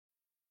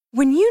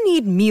When you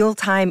need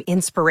mealtime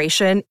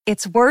inspiration,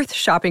 it's worth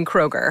shopping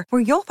Kroger,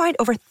 where you'll find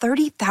over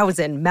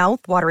 30,000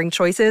 mouth-watering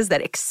choices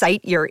that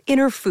excite your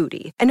inner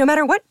foodie. And no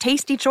matter what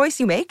tasty choice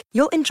you make,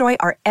 you'll enjoy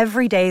our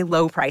everyday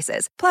low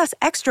prices, plus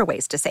extra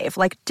ways to save,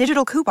 like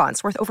digital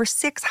coupons worth over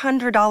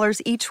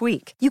 $600 each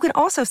week. You can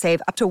also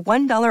save up to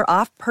 $1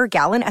 off per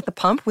gallon at the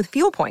pump with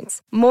fuel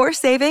points. More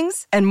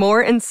savings and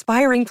more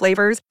inspiring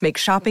flavors make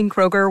shopping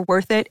Kroger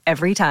worth it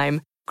every time.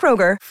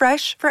 Kroger,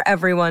 fresh for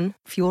everyone.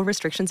 Fuel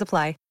restrictions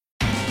apply.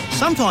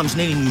 Sometimes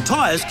needing new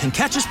tyres can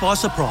catch us by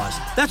surprise.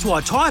 That's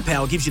why Tyre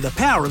Power gives you the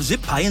power of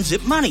Zip Pay and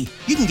Zip Money.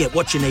 You can get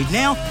what you need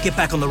now, get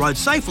back on the road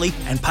safely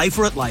and pay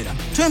for it later.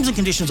 Terms and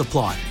conditions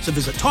apply. So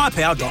visit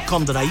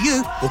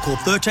tyrepower.com.au or call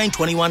 13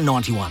 21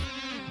 91.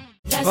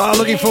 Oh,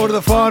 looking forward to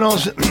the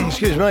finals.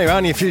 Excuse me, we're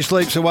only a few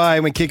sleeps away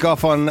and we kick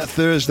off on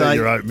Thursday.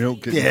 Your oat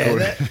milk.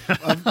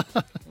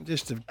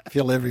 Just to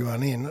fill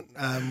everyone in,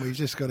 we've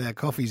just got our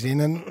coffees in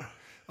and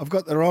I've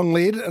got the wrong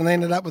lid and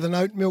ended up with an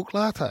oat milk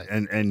latte.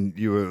 And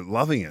you were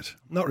loving it.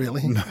 Not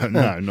really.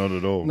 No, not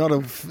at all. Not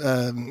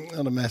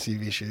a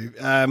massive issue.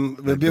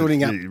 We're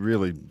building up. It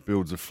really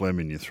builds a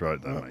phlegm in your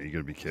throat, though, mate. You've got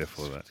to be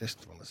careful of that.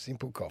 Just want a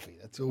simple coffee.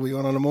 That's all we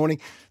want on a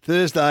morning.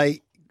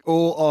 Thursday,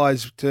 all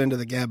eyes turn to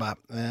the Gabba.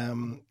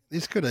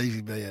 This could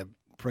easily be a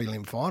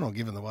prelim final,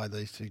 given the way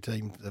these two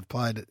teams have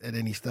played at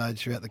any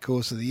stage throughout the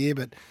course of the year,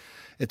 but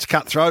it's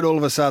cutthroat all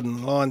of a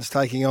sudden. Lions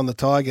taking on the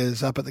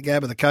Tigers up at the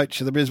Gabba. The coach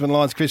of the Brisbane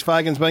Lions, Chris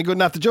Fagan's been good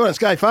enough to join us.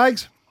 Go,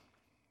 Fags.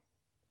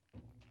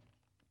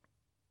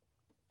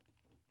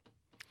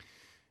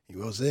 He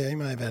was there. He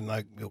may have had an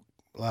oat milk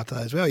latte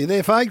as well. You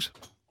there, Fags?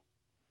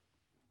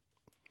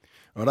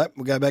 All right,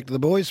 we'll go back to the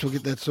boys. We'll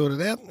get that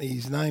sorted out.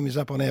 His name is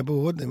up on our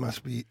board. There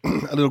must be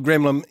a little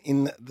gremlin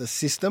in the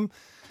system.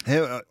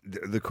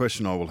 The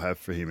question I will have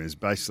for him is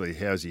basically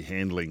how's he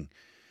handling.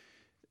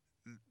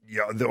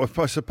 Yeah,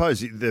 I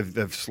suppose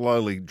they've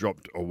slowly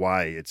dropped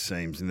away, it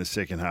seems, in the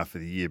second half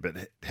of the year.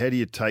 But how do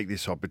you take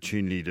this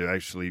opportunity to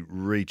actually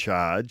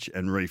recharge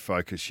and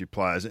refocus your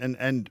players?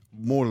 And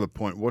more to the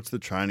point, what's the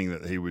training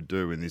that he would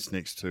do in this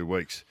next 2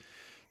 weeks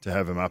to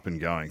have them up and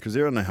going? Because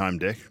they're on the home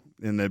deck,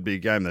 and there'd be a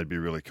game they'd be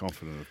really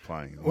confident of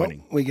playing and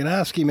winning. We can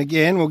ask him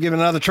again. We'll give it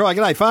another try.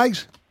 G'day,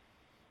 Fags.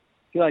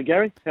 G'day,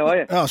 Gary. How are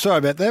you? Oh, sorry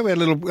about that. We had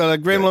a little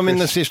gremlin in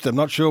the system.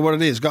 Not sure what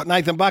it is. Got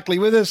Nathan Buckley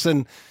with us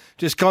and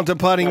just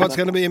contemplating what's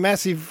going to be a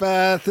massive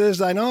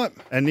Thursday night.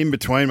 And in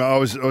between, I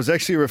was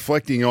actually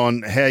reflecting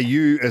on how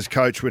you as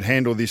coach would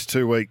handle this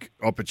 2-week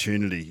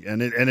opportunity.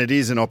 And it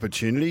is an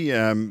opportunity.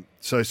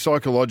 So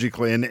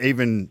psychologically and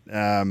even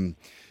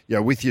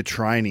with your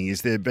training,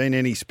 has there been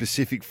any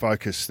specific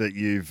focus that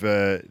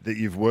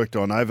you've worked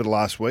on over the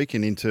last week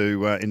and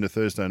into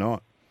Thursday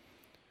night?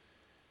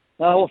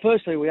 Well,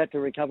 firstly, we had to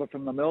recover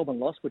from the Melbourne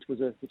loss, which was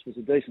a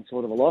decent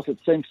sort of a loss. It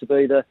seems to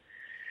be the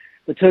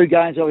two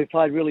games that we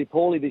played really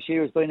poorly this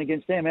year has been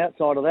against them.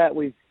 Outside of that,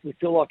 we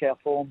feel like our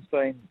form's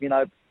been,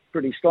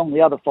 pretty strong.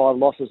 The other 5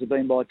 losses have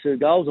been by 2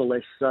 goals or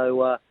less.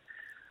 So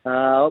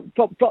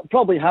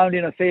probably honed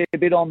in a fair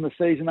bit on the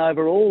season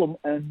overall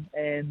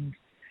and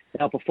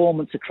our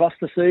performance across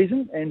the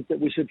season, and that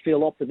we should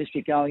feel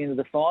optimistic going into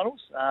the finals.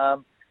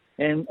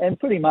 And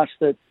pretty much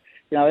that,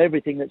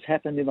 everything that's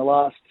happened in the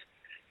last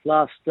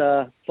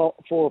 4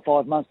 or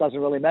 5 months doesn't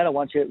really matter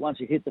once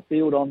you hit the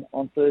field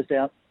on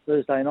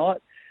Thursday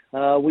night.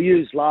 We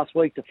used last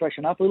week to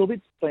freshen up a little bit.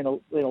 It's been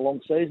a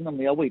long season,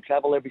 and we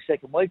travel every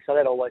second week, so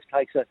that always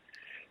takes a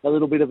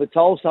little bit of a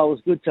toll. So it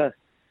was good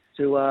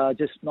to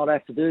just not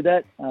have to do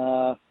that.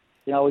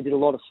 We did a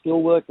lot of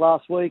skill work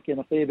last week and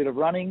a fair bit of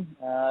running,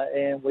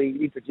 and we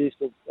introduced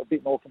a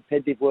bit more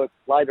competitive work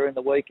later in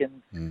the week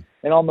and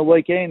on the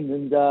weekend.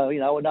 And, we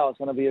know it's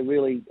going to be a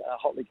really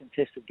hotly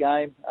contested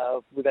game.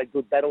 We've had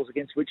good battles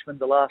against Richmond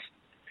the last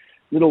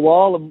little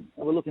while, and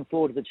we're looking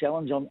forward to the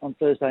challenge on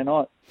Thursday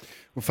night.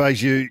 Well,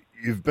 Fags,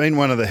 you've been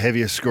one of the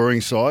heaviest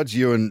scoring sides.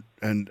 You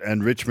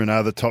and Richmond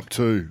are the top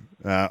 2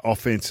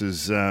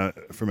 offences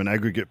from an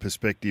aggregate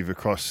perspective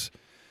across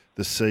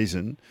the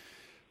season.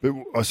 But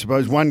I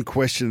suppose one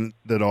question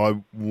that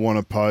I want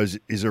to pose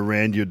is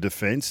around your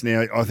defence.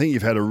 Now, I think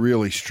you've had a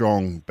really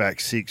strong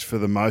back 6 for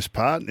the most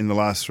part in the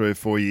last 3 or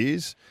 4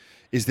 years.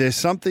 Is there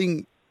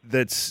something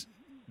that's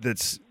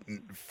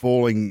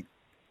falling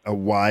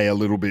away a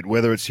little bit,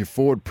 whether it's your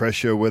forward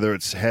pressure, whether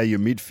it's how your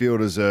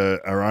midfielders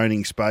are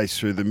owning space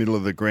through the middle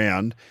of the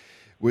ground?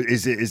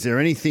 Is there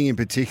anything in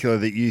particular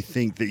that you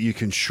think that you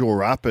can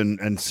shore up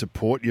and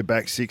support your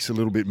back 6 a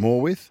little bit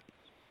more with?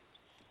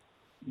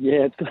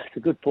 Yeah, it's a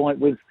good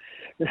point.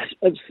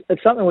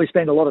 It's something we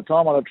spend a lot of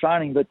time on at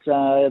training, but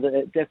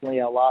definitely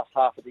our last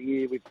half of the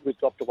year we've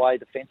dropped away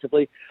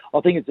defensively.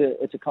 I think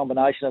it's a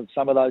combination of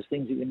some of those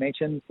things that you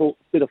mentioned: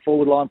 bit of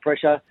forward line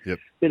pressure,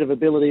 bit of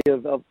ability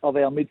of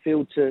our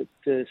midfield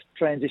to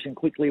transition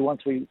quickly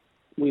once we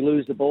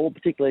lose the ball,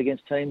 particularly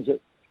against teams that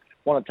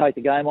want to take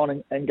the game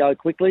on and go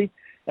quickly.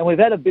 And we've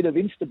had a bit of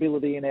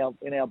instability in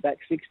our back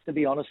 6, to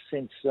be honest,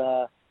 since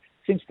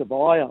the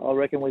bye. I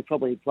reckon we've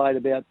probably played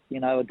about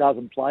a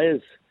dozen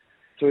players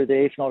through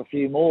there, if not a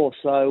few more.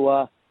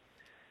 So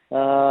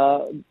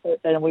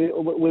and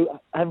we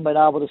haven't been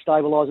able to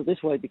stabilise it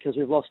this week because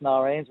we've lost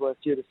Noah Answorth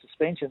due to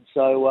suspension.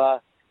 So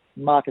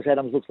Marcus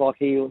Adams looks like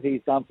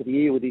he's done for the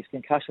year with his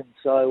concussion.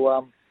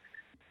 So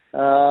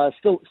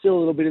still a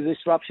little bit of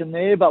disruption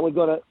there, but we've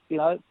got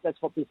to,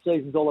 that's what this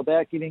season's all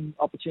about, giving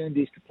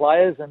opportunities to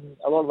players, and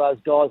a lot of those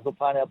guys will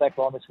play in our back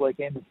line this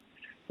weekend. We've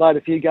played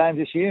a few games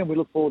this year, and we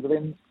look forward to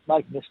them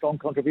making a strong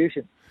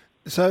contribution.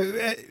 So,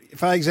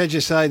 Fags, as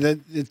you say,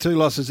 the two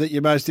losses that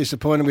you're most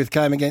disappointed with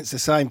came against the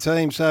same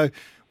team. So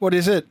what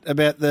is it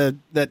about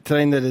that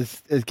team that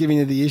is giving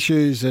you the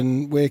issues,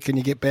 and where can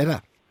you get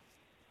better?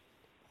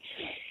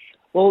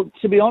 Well,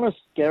 to be honest,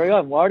 Gary, I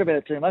haven't worried about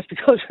it too much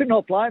because we're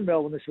not playing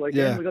Melbourne this weekend.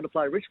 Yeah. We've got to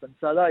play Richmond.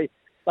 So they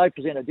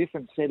present a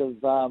different set of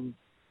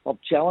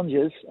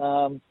challenges.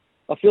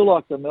 I feel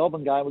like the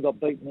Melbourne game, we got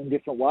beaten in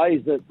different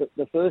ways.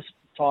 The first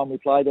time we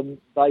played them,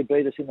 they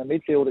beat us in the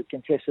midfield at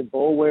contested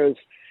ball, whereas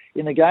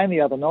in the game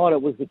the other night,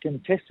 it was the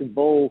contested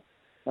ball.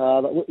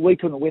 We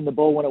couldn't win the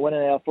ball when it went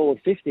in our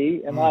forward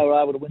 50, and they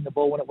were able to win the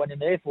ball when it went in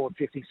their forward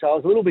 50. So it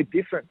was a little bit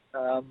different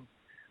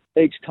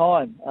each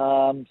time.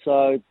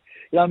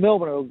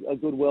 Melbourne are a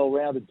good,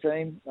 well-rounded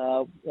team.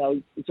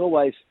 It's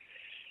always,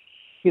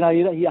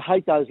 you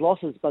hate those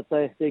losses, but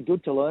they're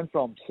good to learn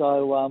from.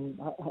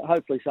 So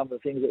hopefully some of the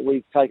things that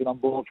we've taken on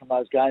board from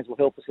those games will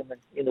help us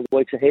in the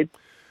weeks ahead.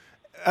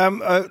 I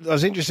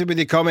was interested with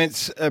your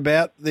comments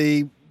about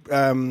the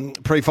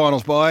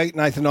pre-finals bye.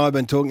 Nathan and I have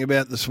been talking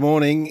about this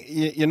morning.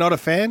 You're not a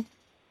fan?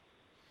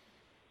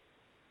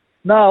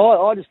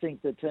 No, I just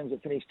think that teams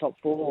that finish top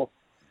four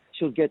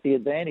should get the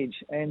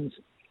advantage. And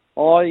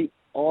I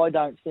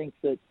don't think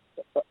that...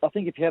 I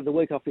think if you have the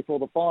week off before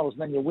the finals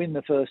and then you win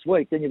the first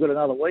week, then you've got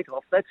another week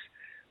off.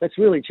 That's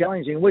really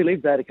challenging. We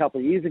lived that a couple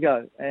of years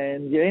ago,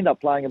 and you end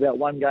up playing about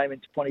one game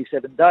in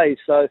 27 days.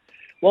 So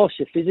whilst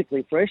you're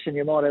physically fresh and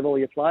you might have all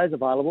your players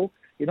available,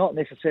 you're not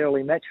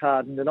necessarily match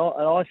hardened. And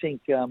I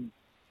think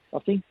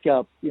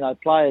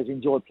players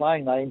enjoy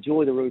playing. They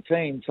enjoy the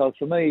routine. So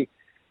for me,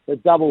 the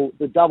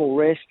double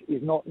rest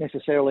is not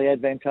necessarily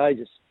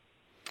advantageous.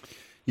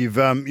 You've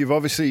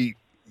obviously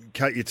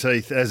cut your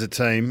teeth as a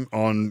team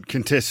on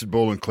contested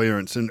ball and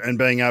clearance, and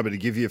being able to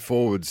give your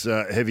forwards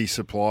heavy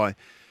supply.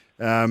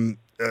 A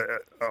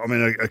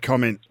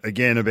comment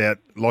again about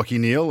Lachie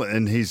Neale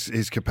and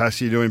his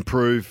capacity to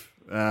improve,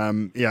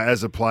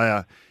 as a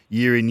player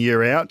year in,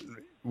 year out.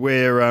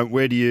 Where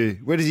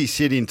does he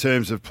sit in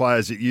terms of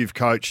players that you've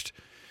coached,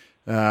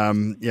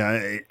 in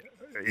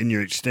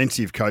your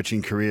extensive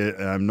coaching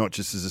career, not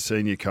just as a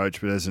senior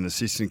coach but as an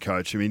assistant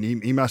coach? I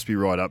mean, he must be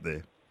right up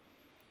there.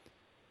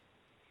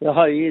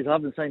 Oh, he is. I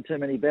haven't seen too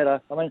many better.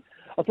 I mean,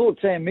 I thought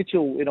Sam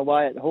Mitchell, in a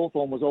way, at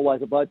Hawthorn was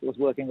always a bloke that was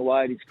working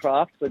away at his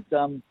craft, but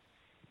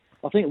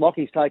I think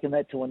Lockie's taken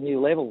that to a new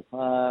level.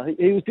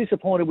 He was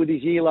disappointed with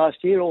his year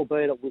last year,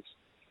 albeit it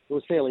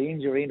was fairly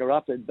injury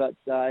interrupted, but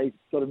he's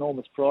got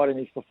enormous pride in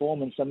his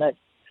performance, and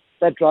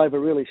that drove a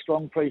really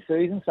strong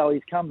pre-season. So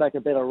he's come back a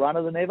better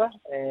runner than ever,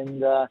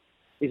 and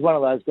he's one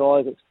of those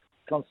guys that's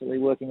constantly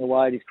working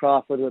away at his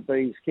craft, whether it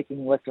be his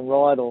kicking left and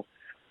right or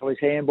his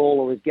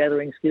handball or his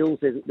gathering skills.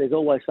 There's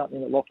always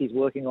something that Lockie's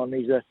working on.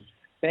 He's a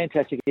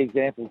fantastic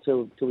example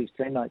to his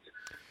teammates.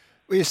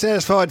 Were you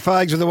satisfied,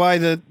 Fags, with the way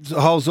the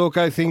whole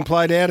Zorko thing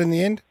played out in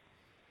the end?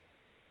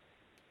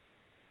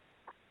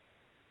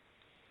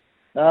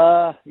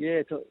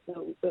 It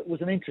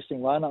was an interesting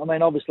one. I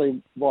mean,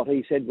 obviously what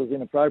he said was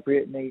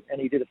inappropriate, and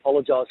he did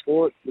apologise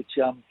for it, which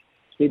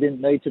he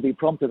didn't need to be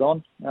prompted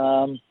on.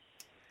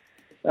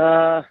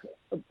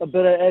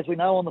 But as we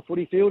know on the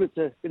footy field, it's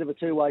a bit of a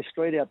two-way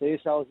street out there,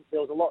 so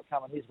there was a lot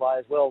coming his way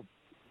as well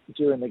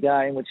during the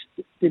game, which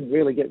didn't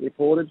really get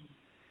reported.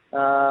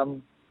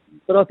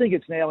 But I think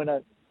it's now in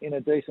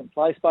a decent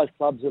place. Both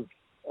clubs have,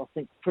 I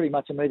think, pretty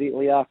much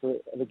immediately after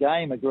the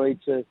game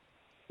agreed to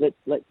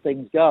let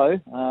things go,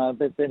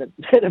 but then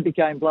it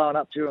became blown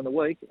up during the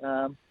week.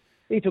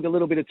 He took a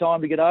little bit of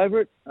time to get over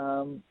it.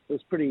 It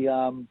was pretty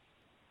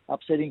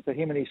upsetting for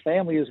him and his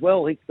family as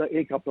well. He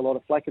copped a lot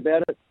of flack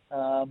about it.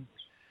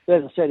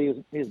 As I said, he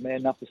was man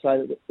enough to say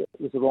that it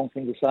was the wrong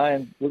thing to say,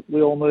 and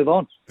we all move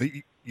on.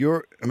 In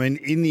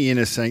the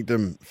inner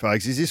sanctum,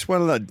 Fags, is this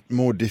one of the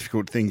more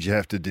difficult things you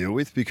have to deal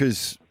with?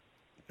 Because,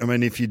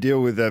 if you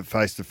deal with that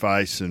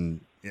face-to-face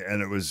and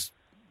it was,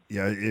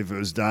 if it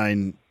was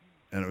Dane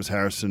and it was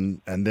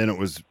Harrison and then it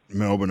was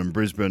Melbourne and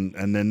Brisbane,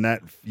 and then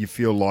that you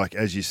feel like,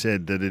 as you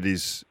said, that it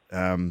is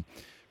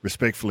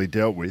respectfully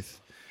dealt with.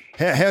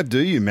 How do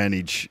you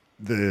manage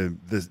the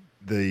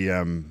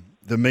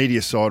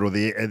media side or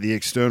the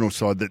external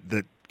side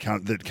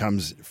that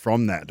comes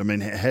from that? I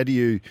mean, how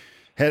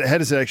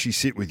does it actually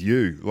sit with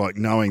you, like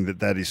knowing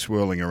that is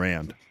swirling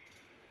around?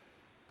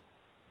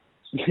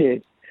 Yeah,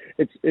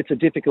 it's a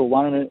difficult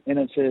one, and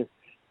it's a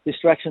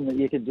distraction that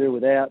you could do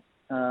without.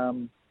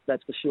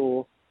 That's for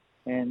sure.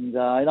 And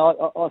I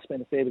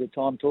spent a fair bit of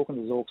time talking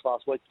to Zorks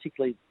last week,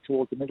 particularly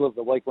towards the middle of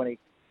the week when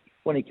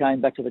he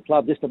came back to the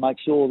club, just to make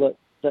sure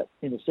that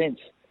in a sense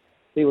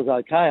he was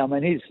okay. I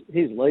mean,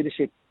 his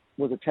leadership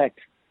was attacked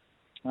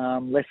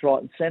left,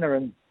 right, and centre,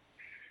 and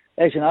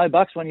as you know,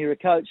 Bucks, when you're a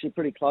coach, you're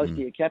pretty close to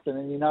your captain,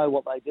 and you know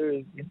what they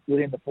do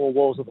within the four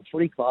walls of the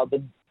footy club.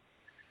 And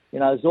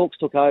Zorks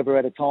took over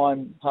at a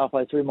time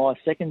halfway through my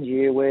second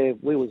year where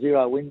we were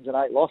 0 wins and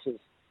 8 losses,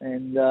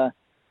 and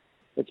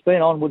it's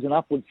been onwards and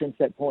upwards since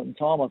that point in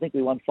time. I think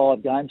we won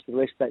 5 games for the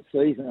rest of that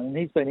season, and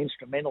he's been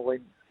instrumental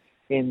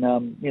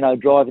in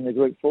driving the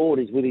group forward.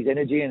 He's with his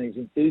energy and his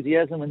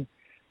enthusiasm, and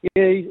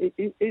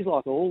he's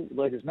like all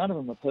leaders. None of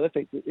them are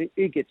perfect.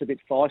 He gets a bit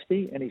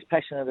feisty, and he's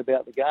passionate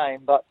about the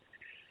game. But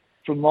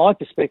from my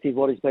perspective,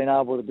 what he's been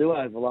able to do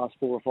over the last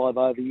 4 or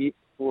 5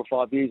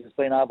 years has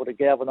been able to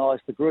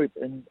galvanise the group,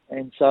 and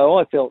so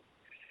I felt.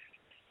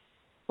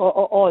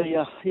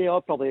 I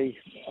probably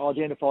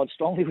identified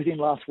strongly with him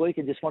last week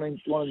and just wanted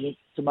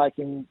to make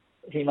him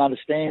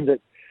understand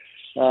that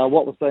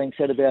what was being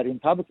said about him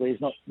publicly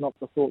is not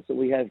the thoughts that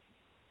we have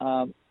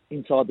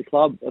inside the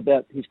club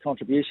about his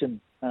contribution,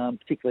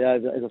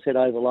 particularly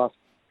over the last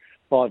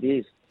 5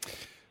 years.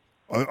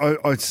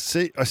 I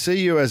see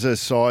you as a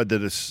side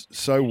that is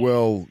so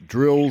well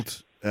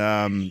drilled,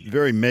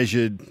 very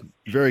measured,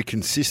 very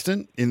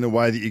consistent in the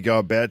way that you go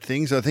about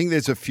things. I think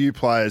there's a few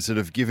players that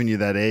have given you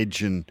that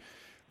edge and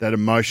that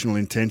emotional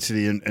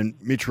intensity, and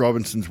Mitch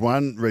Robinson's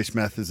one, Reece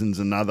Matheson's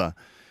another.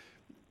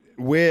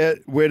 Where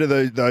do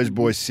those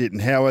boys sit,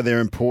 and how are their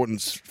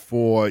importance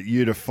for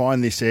you to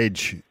find this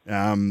edge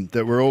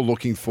that we're all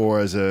looking for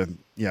as a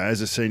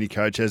senior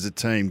coach, as a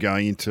team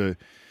going into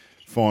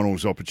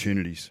finals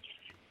opportunities?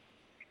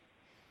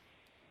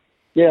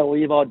 Yeah, well,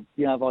 you've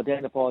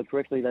identified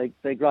correctly.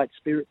 They're great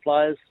spirit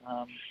players.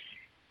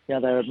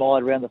 They're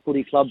admired around the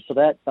footy club for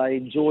that. They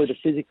enjoy the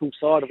physical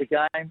side of the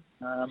game.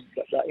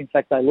 In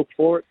fact, they look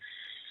for it.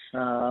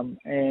 And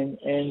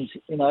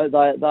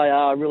they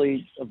are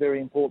really a very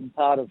important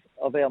part of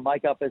our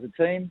makeup as a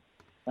team.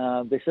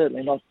 They're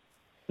certainly not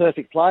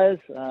perfect players.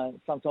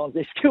 Sometimes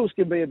their skills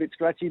can be a bit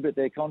scratchy, but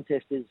their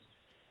contest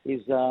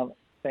is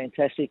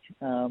fantastic.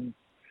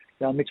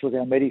 Mitch was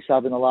our Medi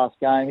sub in the last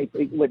game.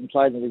 He went and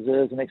played in the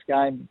reserves the next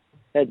game.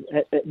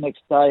 Next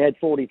day had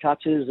 40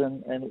 touches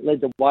and led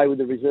the way with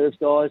the reserves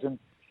guys. And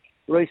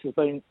Reece has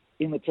been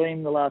in the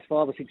team the last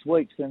 5 or 6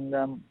 weeks,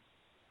 and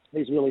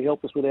he's really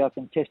helped us with our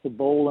contested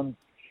ball and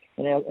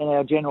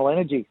our general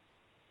energy.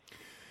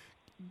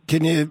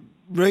 Can you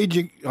read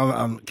your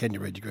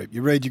group?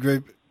 You read your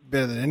group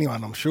better than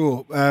anyone, I'm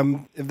sure.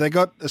 Have they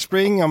got a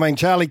spring? I mean,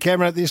 Charlie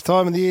Cameron at this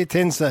time of the year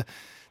tends to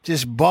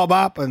just bob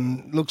up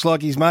and looks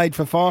like he's made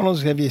for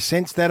finals. Have you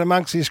sensed that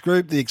amongst this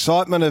group, the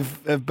excitement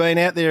of being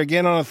out there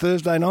again on a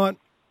Thursday night?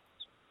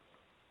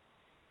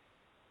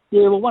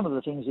 Yeah, well, one of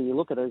the things that you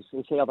look at is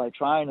how they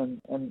train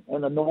and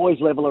the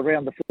noise level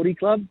around the footy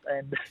club.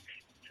 And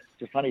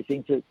it's a funny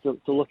thing to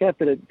look at,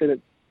 but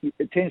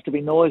it tends to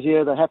be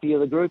noisier the happier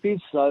the group is.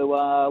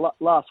 So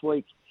last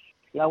week,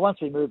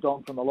 once we moved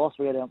on from the loss,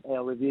 we had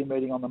our review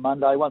meeting on the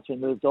Monday. Once we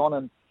moved on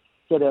and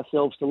set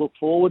ourselves to look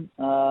forward,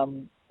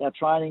 our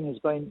training has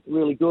been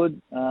really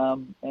good,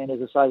 and as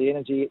I say, the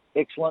energy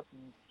excellent.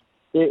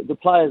 The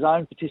players'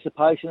 own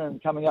participation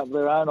and coming up with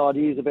their own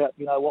ideas about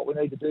what we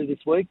need to do this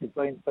week has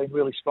been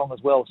really strong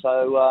as well.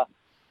 So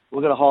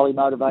we've got a highly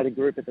motivated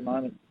group at the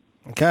moment.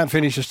 I can't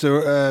finish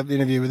the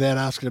interview without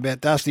asking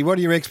about Dusty. What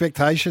are your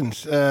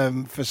expectations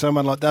for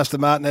someone like Dustin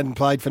Martin? Hadn't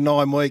played for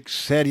 9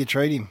 weeks. How do you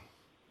treat him?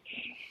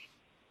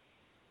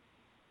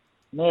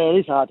 Yeah, it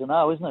is hard to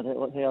know, isn't it,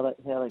 how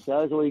that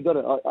goes?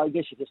 Well, I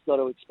guess you just got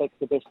to expect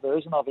the best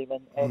version of him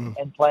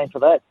and plan for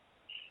that.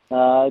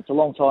 It's a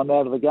long time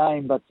out of the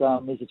game, but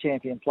he's a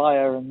champion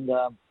player, and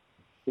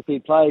if he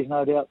plays,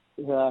 no doubt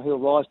he'll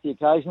rise to the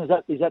occasion.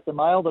 Is that the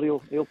mail that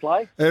he'll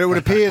play? It would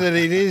appear that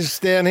it is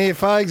down here,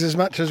 Fags, as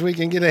much as we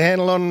can get a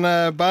handle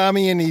on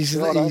Barmy and his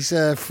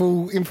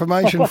full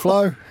information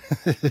flow.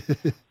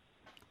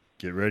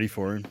 Get ready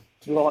for him.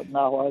 Right,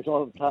 no worries.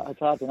 It's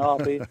hard to know.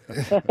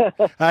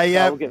 Hey,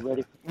 we'll get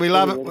ready. We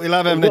love it. We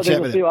love having a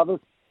chat with you.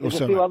 There's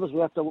a few others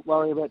we have to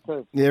worry about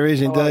too. There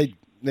is indeed.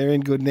 They're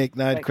in good nick,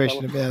 no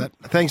question about it.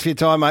 Thanks for your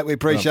time, mate. We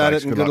appreciate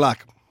it, and good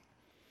luck.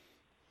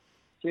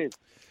 Cheers.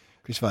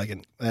 Chris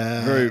Fagan.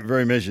 Very,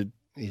 very measured.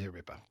 He's a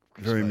ripper.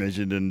 Very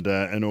measured and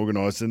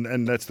organised,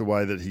 and that's the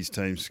way that his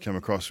teams come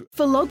across.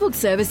 For logbook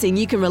servicing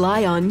you can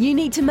rely on, you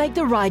need to make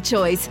the right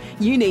choice.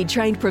 You need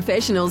trained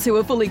professionals who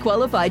are fully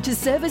qualified to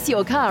service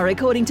your car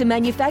according to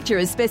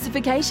manufacturer's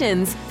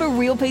specifications. For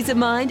real peace of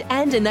mind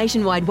and a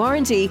nationwide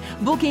warranty,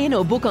 book in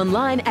or book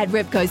online at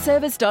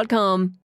repcoservice.com.